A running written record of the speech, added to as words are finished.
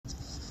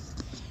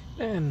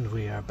And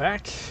we are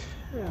back.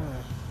 Uh,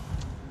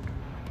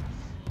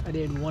 I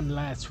did one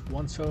last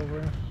once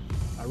over.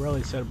 I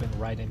really should have been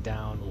writing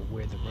down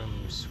where the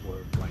rooms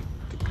were, like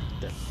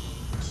the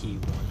key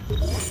ones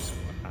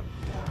and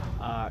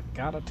whatnot.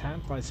 Got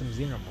attacked by some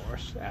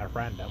xenomorphs at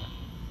random.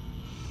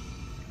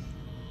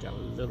 Got a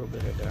little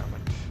bit of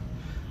damage.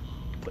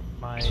 Put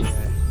my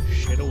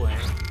shit away.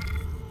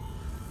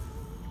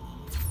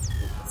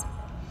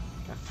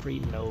 Got 3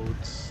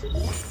 nodes.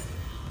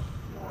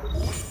 Don't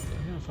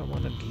know if I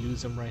want to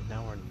use them right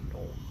now or not.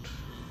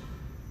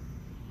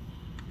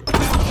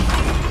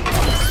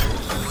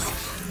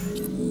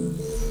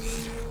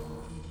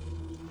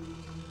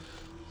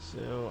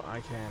 So I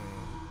can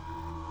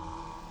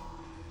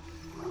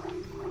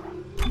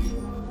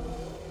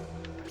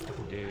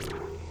do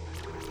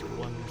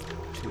 1,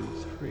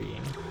 2, 3.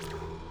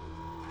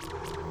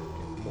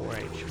 Get more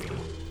HP.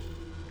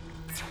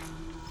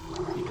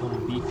 Become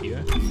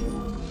beefier.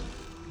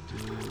 Do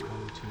 1,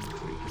 2,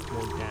 3. Get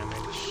more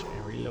damage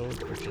and reload,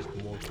 or just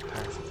more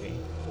capacity.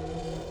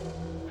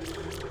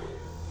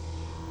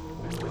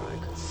 Or I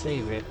could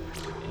save it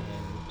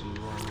and do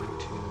 1,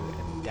 2,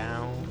 and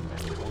down,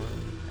 and 1,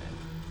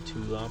 and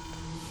 2 up,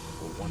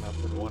 or 1 up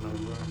and 1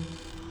 over.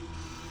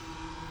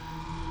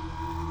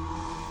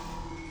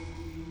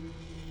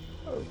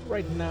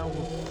 Right now,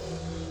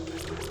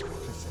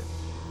 that's it.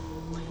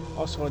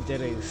 Also, I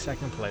did a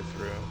second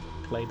playthrough,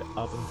 played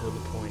up until the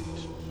point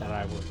that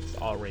I was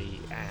already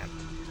at.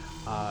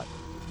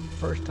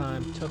 First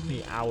time took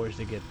me hours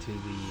to get to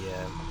the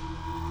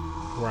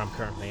where I'm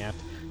currently at.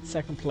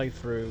 Second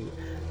playthrough,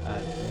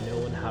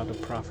 knowing how to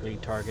properly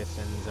target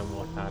things and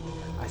whatnot,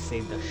 I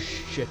saved a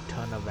shit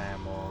ton of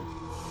ammo,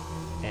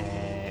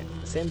 and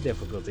same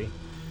difficulty,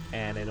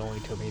 and it only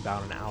took me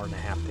about an hour and a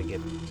half to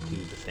get to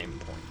the same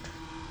point.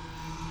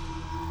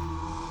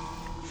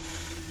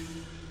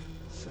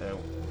 So,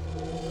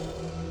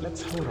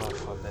 let's hold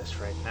off on this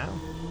right now.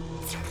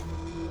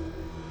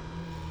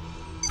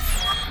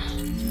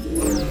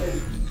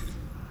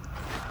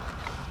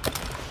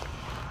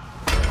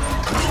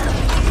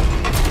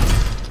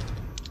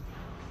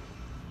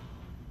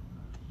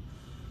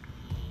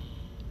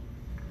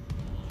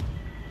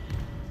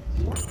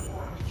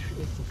 Which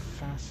is the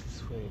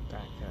fastest way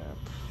back up?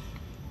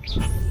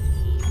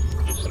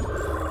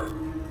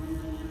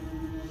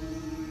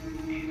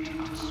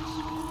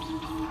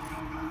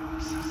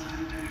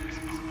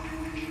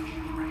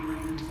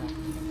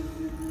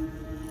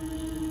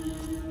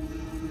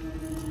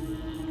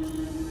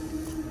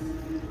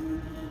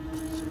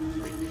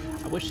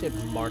 I wish it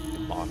marked the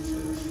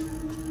boxes,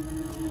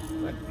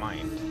 but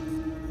mind.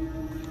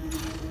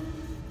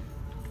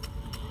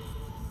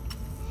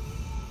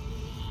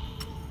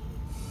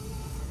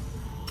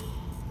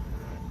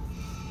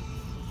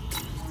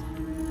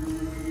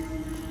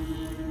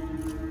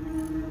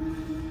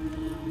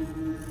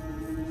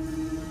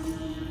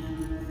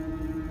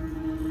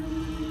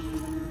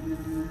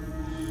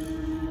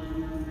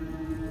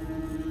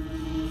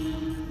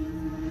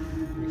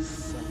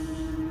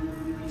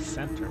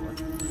 Center.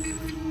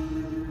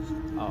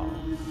 Oh.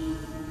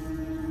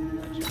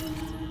 Gotcha.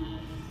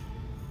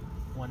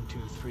 1, 2,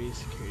 3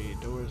 security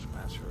doors,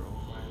 master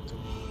doors.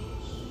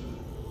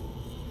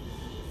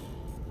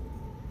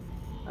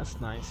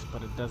 That's nice,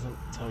 but it doesn't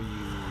tell you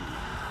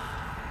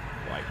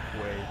like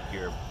where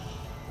your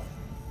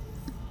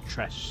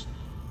treasure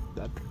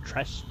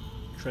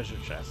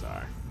chests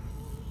are.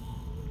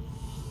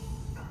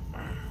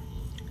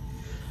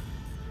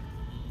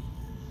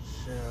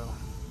 So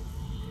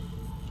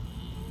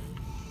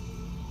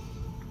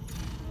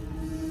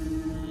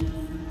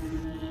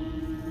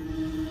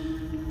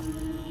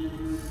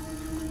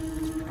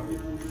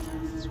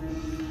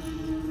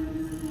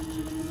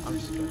I'm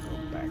just gonna go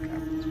back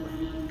out this way.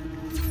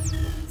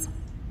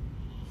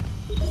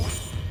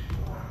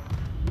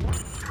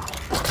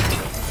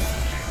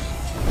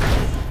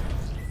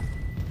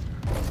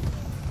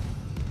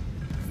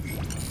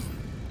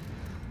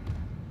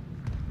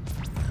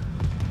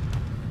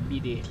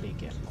 Immediately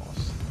get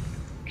lost.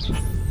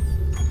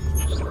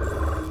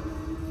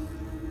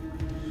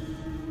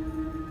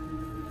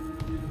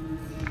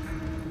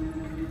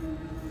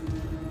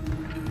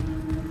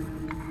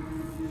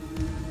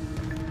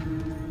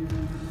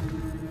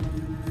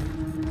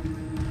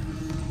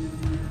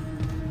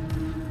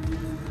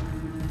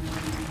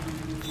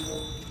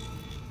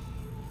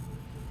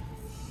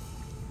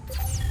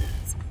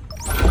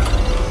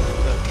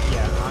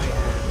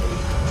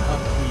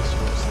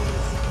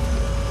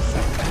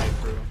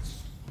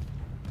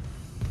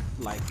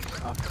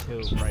 Like up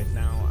till right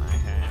now, I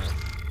have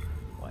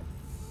what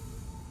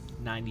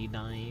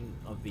 99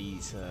 of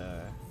these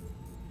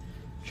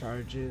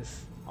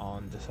charges.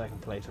 On the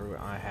second playthrough,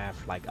 I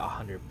have like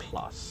 100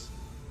 plus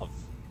of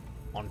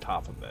on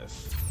top of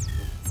this.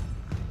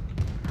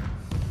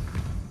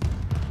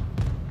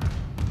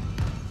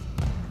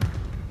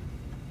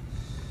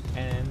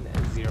 And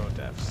 0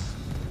 deaths.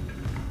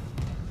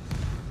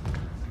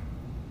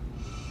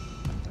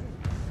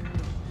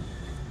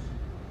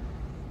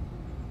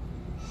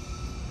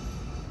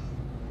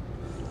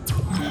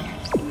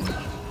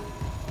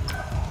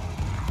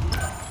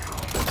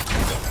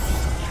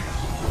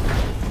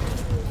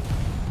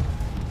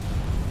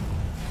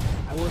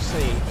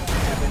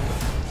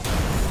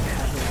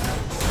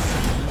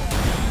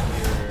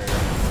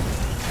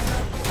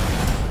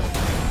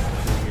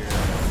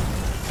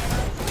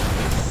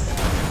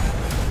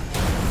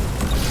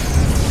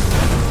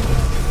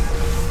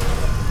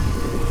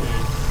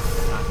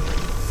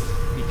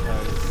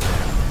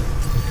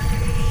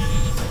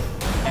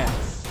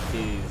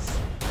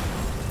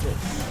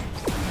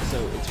 So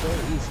it's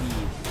very easy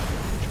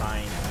to try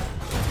and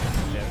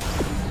this,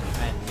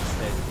 and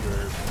instead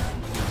you're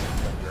using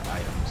one of your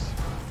items.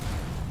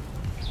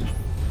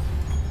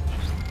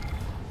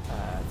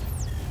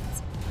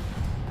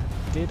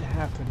 Did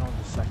happen on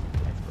the second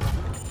playthrough.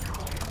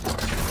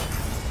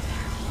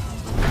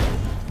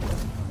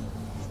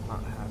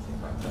 Not happy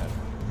about that.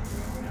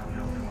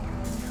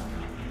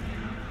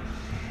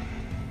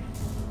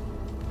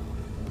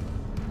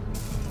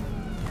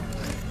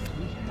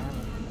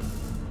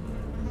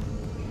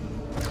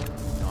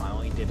 No, I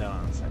only did it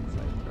on the second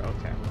playthrough.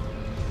 Okay.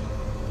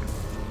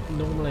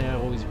 Normally I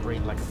always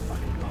bring like a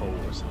fucking pole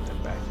or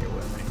something back here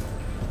with me.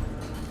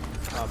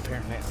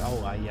 Apparently, oh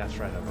yeah, that's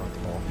right, I brought the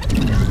ball.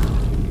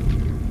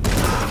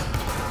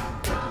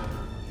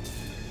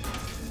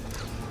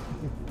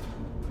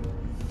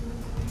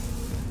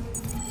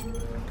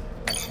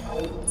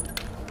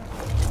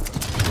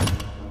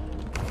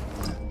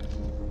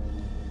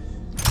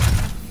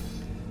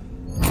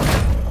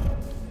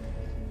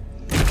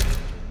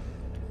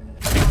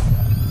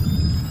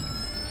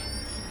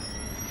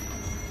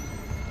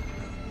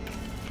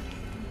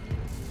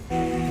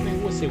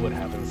 See what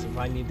happens. If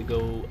I need to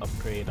go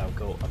upgrade, I'll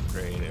go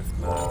upgrade. If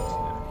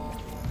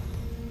not,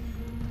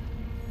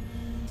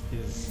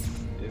 is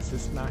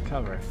this not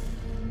covered?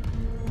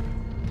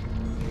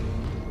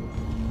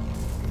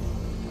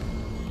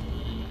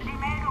 Die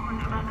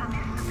Meldungen über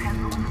vermisste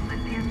Personen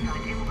sind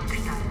derzeit im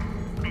Rückstand.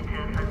 Bitte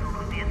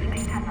versuchen wir es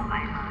später noch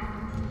einmal.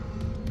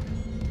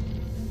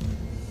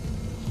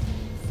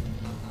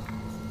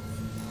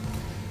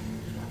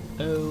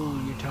 Oh,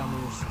 you're telling me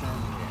to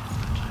stand here.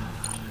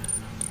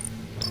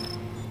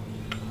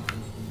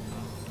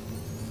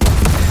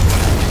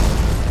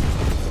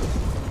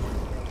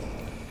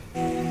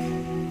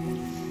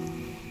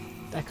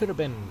 That could have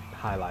been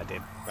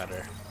highlighted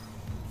better,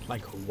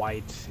 like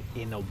white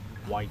in a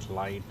white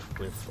light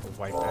with a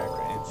white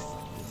background.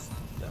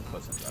 That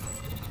wasn't better.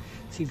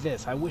 See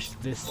this? I wish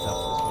this stuff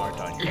was more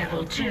done.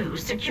 Level 2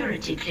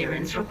 security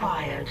clearance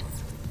required.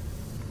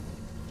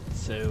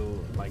 So,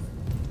 like,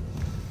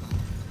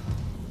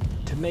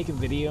 to make a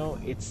video,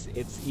 it's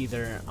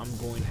either I'm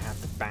going to have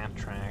to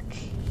backtrack,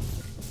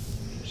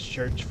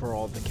 search for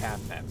all the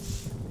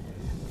cabinets,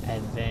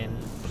 and then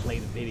play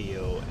the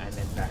video and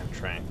then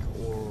backtrack,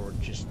 or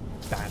just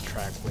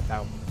backtrack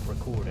without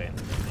recording and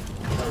then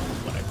tell you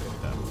what I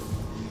picked up.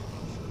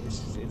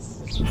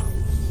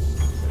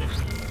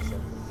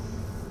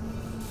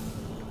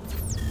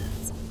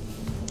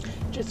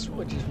 It's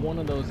just one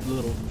of those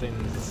little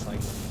things. It's like,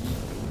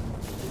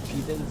 if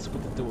you did this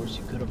with the doors,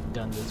 you could have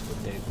done this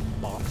with the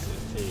boxes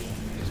too.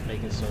 Just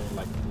make it so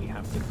like we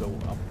have to go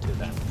up to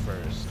them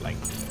first, like,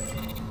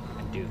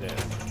 and do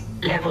this.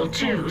 Level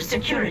 2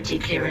 security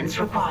clearance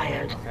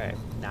required. Okay,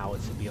 now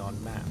it's a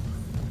beyond map.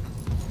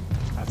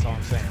 That's all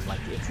I'm saying. Like,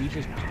 if you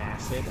just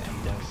pass it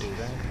and don't do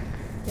that,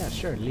 yeah,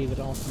 sure, leave it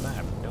off the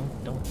map.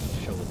 Don't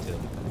show it to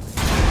them.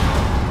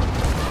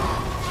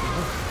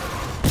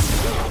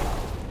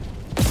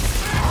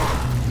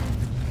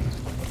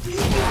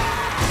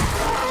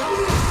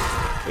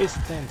 Here's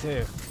the thing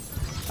too.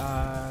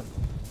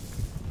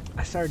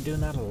 I started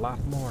doing that a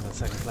lot more in the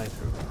second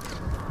playthrough.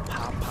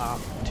 Pop,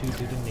 pop, two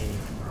to the knee.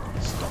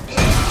 Stop.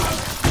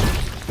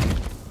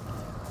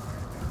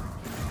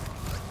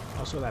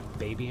 Also that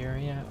baby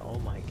area, oh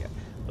my god.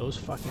 Those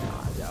fucking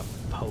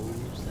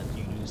pose that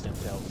you use them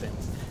to help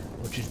things,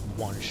 which just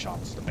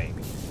one-shots the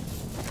baby.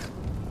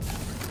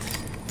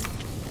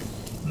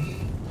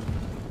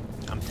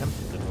 I'm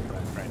tempted to go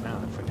back right now.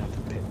 I forgot to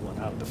pick one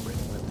out to bring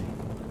with me.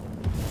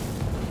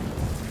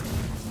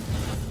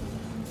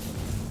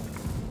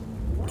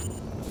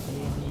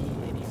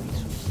 Any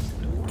resources?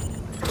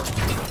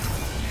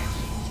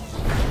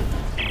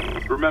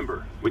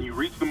 Remember, when you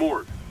reach the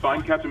morgue,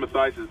 find Captain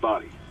Mathias'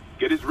 body.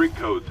 Get his rig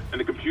codes, and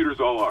the computer's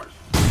all ours.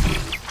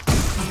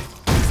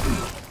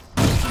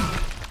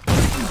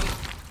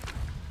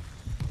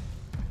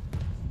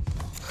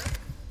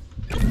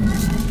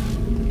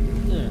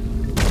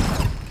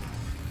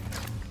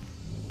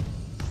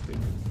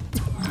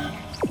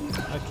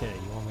 Okay,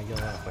 you want me to go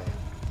that way.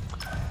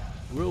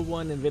 Rule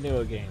 1 in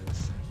video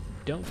games.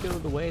 Don't go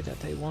the way that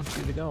they want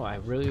you to go. I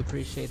really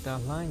appreciate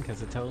that line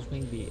because it tells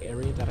me the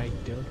area that I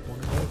don't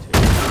want to go to.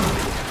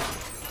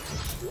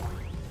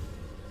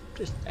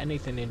 Just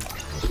anything in...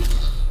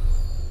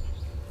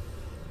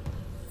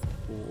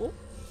 Ooh.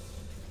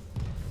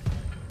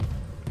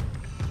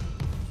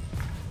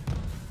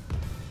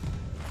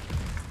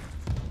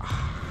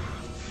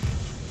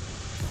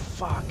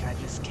 Fuck, I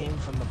just came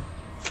from the...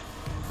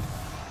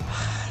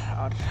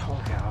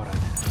 Oh god.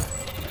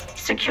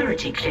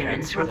 Security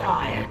clearance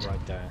required.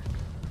 Right there.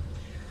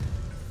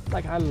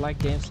 Like, I like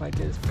games like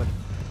this, but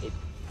it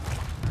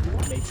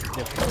makes it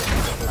difficult to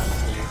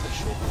use the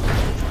shit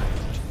trying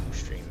to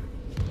stream.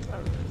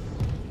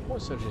 More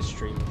so just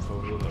streaming for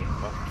a little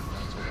fuck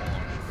to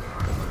watch.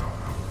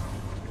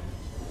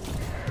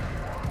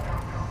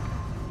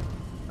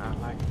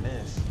 Not like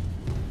this.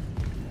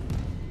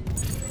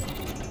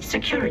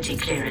 Security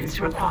clearance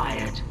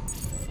required.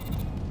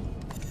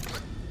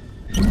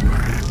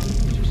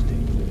 Just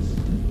take this.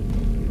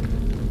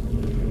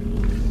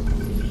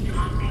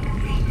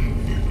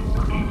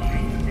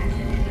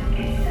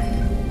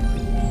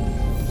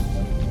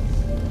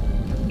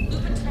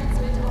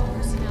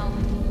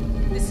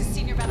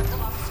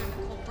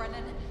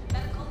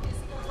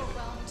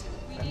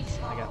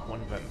 one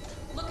vent.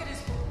 Look at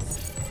his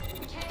wounds.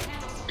 We can't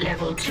handle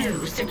Level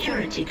 2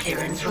 security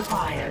clearance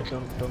required.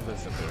 Don't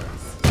listen to her.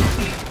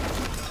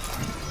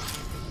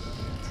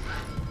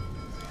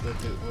 We'll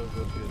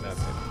do that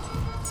then.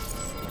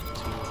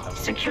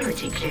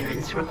 Security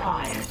clearance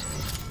required.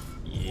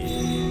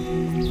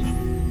 Yeah.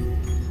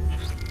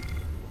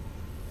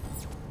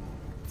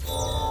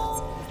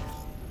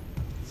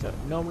 So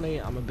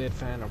normally I'm a big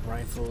fan of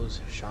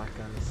rifles,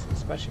 shotguns,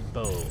 especially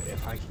bow.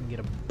 If I can get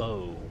a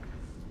bow,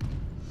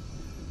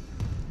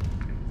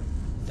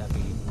 that'd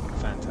be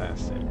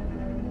fantastic.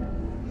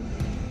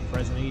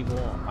 Resident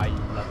Evil, I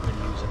love to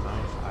use a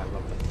knife. I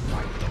love to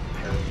fight and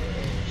parry.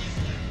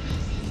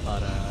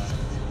 But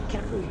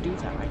can't really do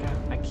that.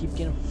 I keep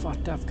getting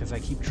fucked up because I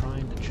keep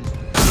trying to just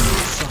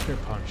sucker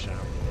punch them,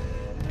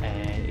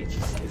 and it's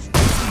not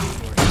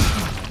working.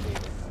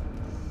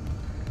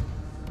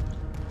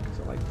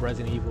 So like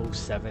Resident Evil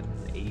 7,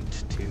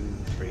 8, 2,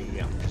 3,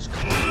 I'm just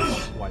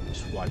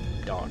swipe,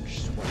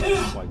 dodge,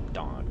 swipe,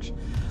 dodge.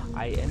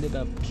 I ended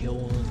up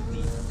killing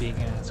the big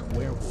ass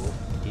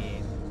werewolf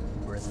in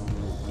Resident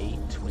Evil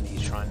 8 when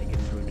he's trying to get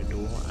through the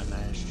door. I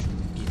managed to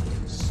get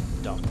him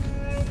stuck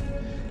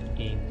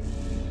in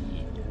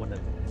one of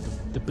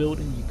the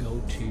building you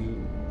go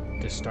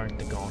to start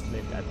the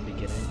gauntlet at the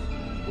beginning,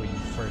 where you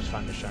first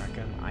find the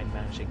shotgun. I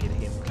managed to get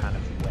him kind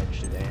of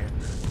wedged there,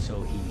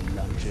 so he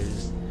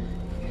lunges,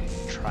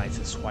 tries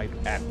to swipe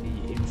at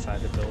the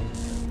inside the building.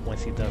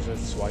 Once he does it,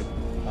 swipe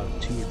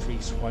 2 or 3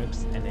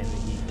 swipes, and then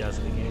he does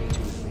it again,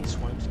 2 or 3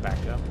 swipes,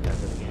 back up,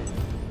 does it again.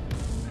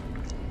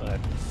 But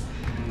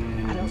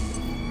I don't.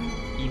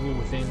 Evil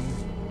Within,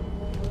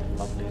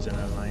 love losing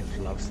a life,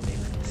 love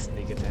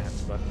sneak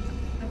attacks, but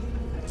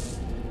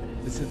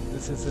this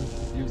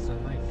isn't losing a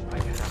life. I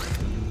have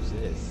to use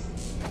this.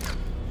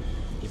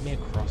 Give me a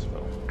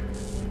crossbow.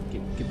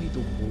 Give me the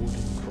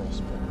wooden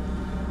crossbow.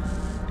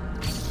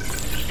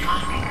 Tasking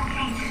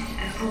completed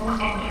before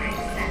entering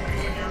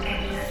sensitive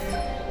location.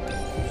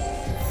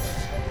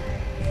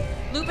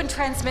 Loop and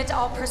transmit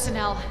all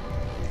personnel.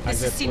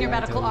 This is Senior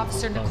Medical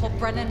Officer Nicole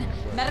Brennan.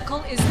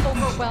 Medical is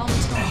overwhelmed.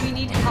 We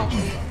need help.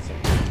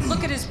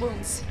 Look at his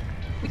wounds.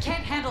 We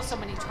can't handle so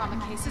many trauma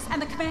cases, and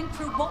the command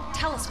crew won't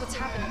tell us what's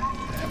happening.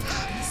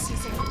 He's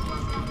seizing.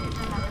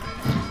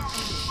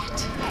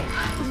 Shit.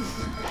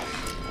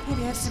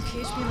 Maybe I have some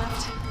PHP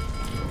left.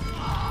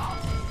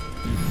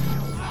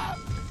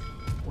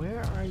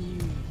 Where are you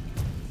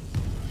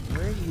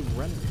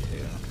running to?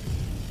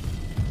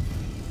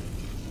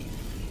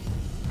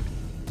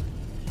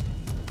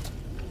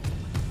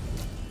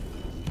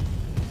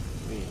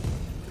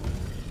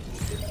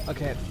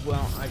 Okay,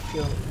 well, I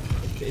feel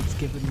it's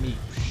giving me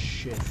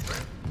shit.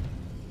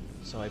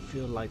 So I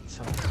feel like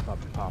something's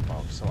about to pop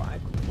off, so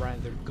I'd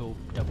rather go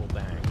double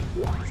bang.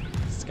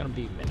 It's gonna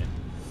be a minute.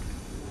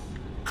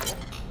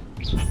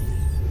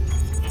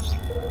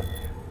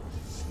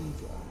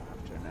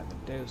 After another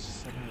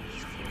dose,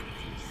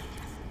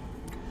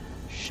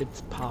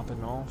 shit's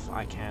popping off.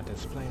 I can't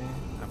explain it.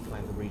 I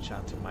plan to reach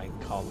out to my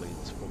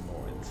colleagues for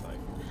more insight.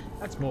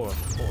 That's more or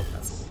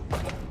less.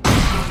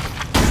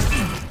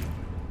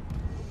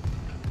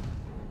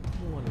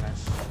 More or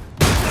less.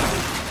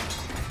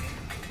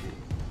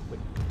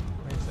 Wait,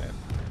 where is that?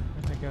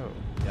 Where'd that go?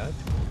 Gut?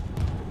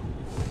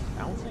 I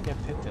don't think I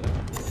picked it up.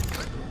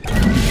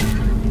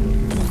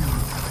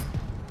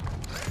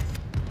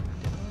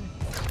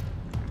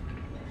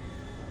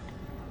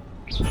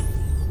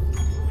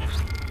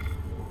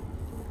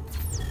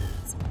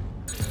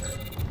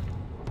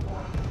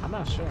 I'm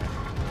not sure. I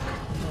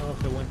don't know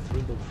if it went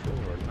through the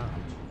floor or not.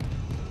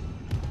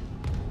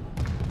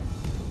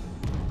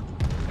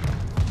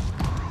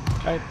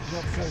 Alright,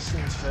 well, first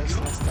things first,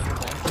 let's double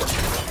back.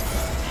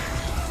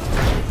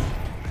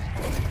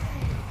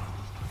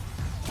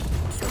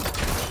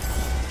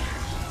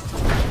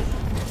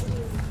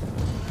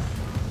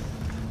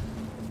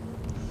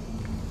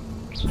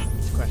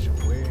 Question,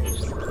 where is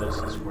the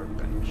closest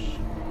workbench?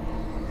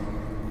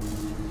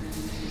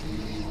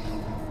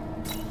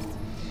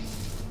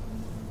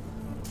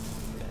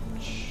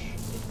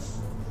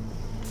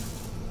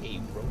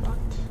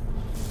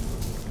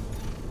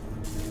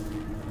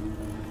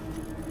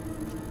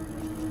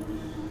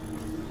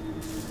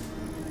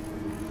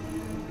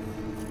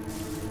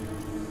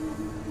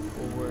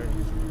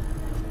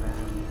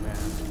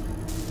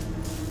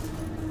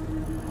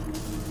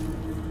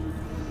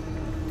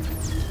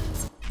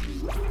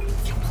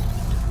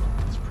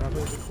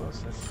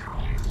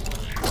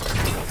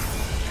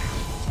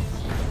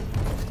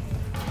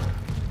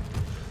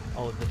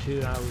 Oh, the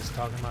two I was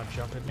talking about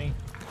jumping me?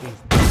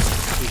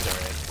 These are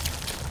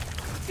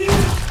it.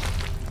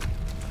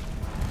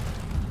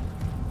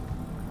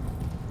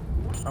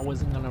 I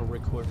wasn't gonna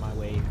record my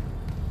way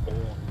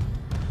on,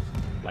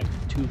 like,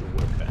 to the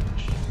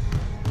workbench,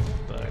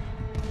 but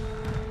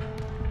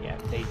yeah,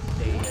 they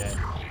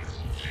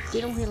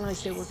don't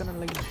realize they were gonna,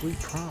 like,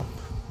 re-prompt.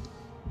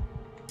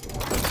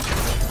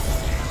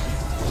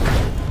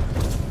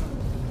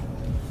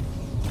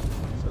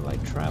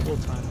 Like travel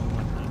time and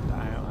whatnot,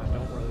 I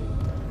don't really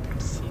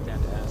see that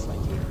as like a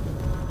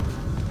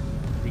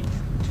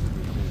reason to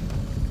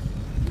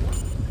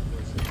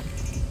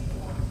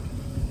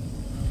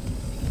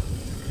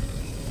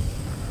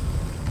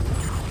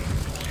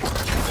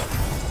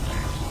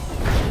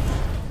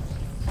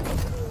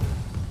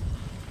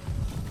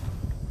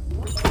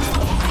New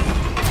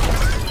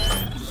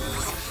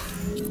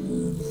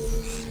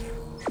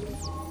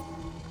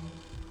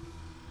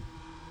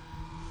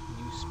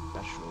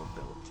special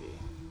ability.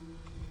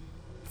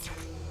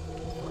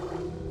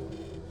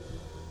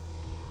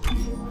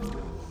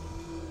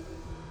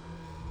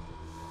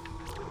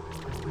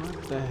 What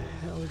the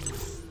hell is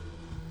this?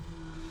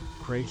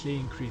 Greatly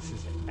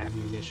increases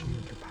ammunition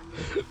capacity.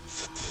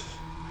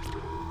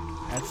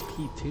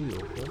 SP2.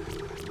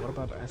 What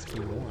about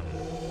SP1?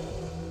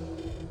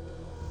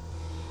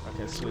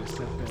 Okay, so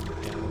instead of going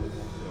down, we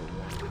want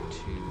to go 1,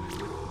 2,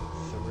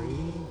 3.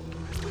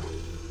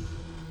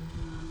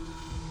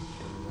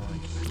 And we want to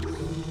keep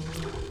going.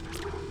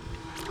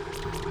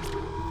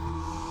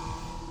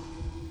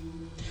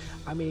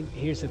 I mean,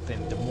 here's the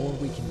thing. The more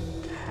we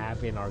can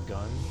have in our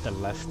gun, the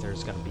less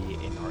there's going to be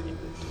in our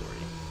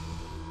inventory.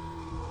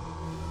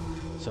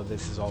 So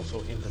this is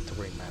also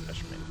inventory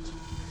management.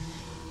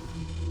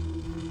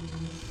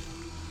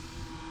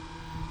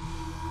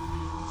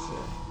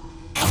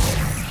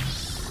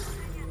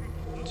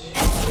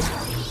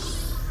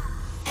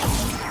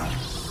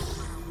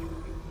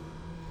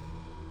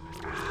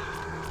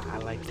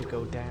 To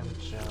go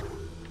damage,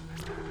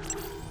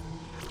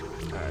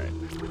 alright,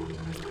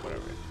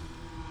 whatever.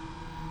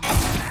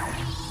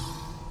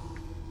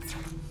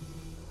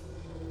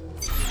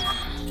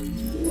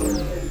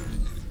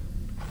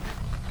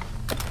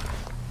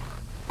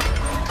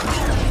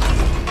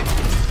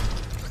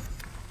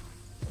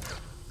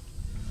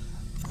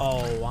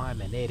 Oh,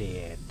 I'm an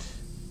idiot.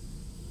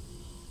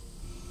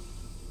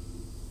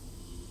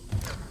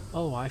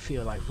 Oh, I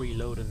feel like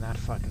reloading that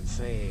fucking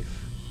save.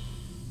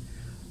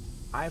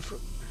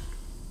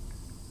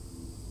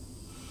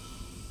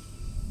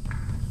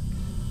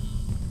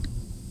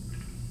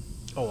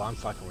 Oh, I'm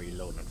fucking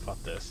reloading.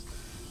 Fuck this.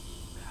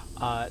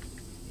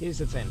 Here's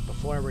the thing.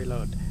 Before I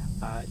reload,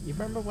 you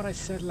remember what I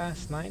said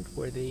last night,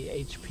 where the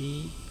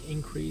HP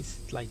increase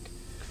like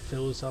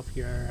fills up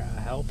your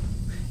health?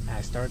 And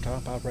I started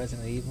talking about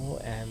Resident Evil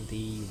and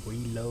the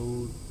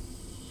reload,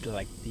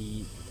 like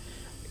the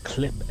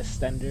clip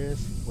extenders,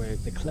 where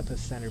the clip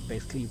extender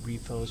basically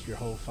refills your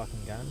whole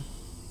fucking gun.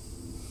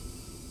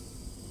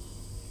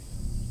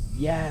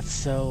 Yeah,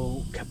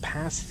 so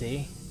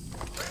capacity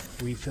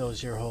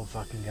refills your whole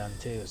fucking gun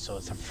too, so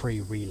it's a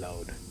free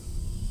reload.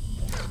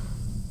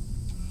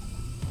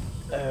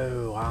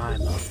 Oh,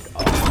 I'm a...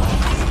 Oh,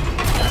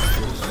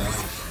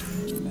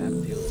 that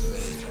feels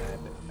very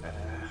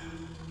bad.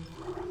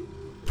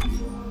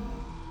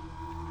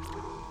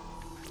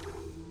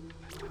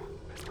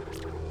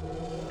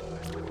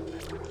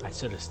 I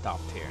should have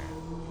stopped here.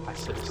 I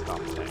should have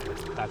stopped there.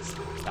 That's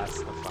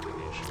the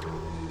fucking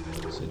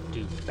issue. So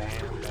do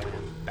bam, bam,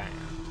 bam.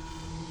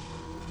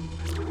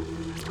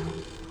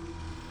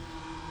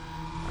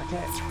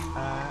 Okay,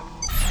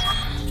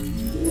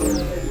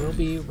 we'll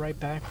be right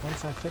back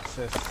once I fix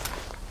this.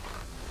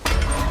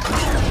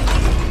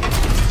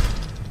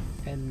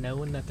 And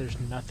knowing that there's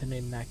nothing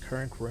in that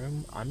current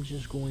room, I'm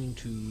just going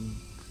to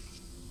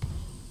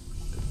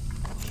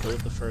kill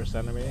the first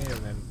enemy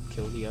and then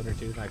kill the other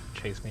two that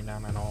chase me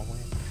down an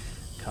hallway.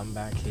 Come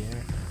back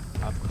here,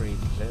 upgrade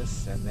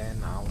this, and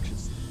then I'll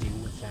just deal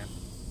with them.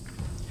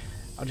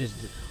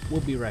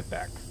 We'll be right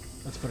back.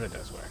 Let's put it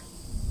this way.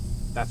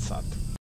 That sucked.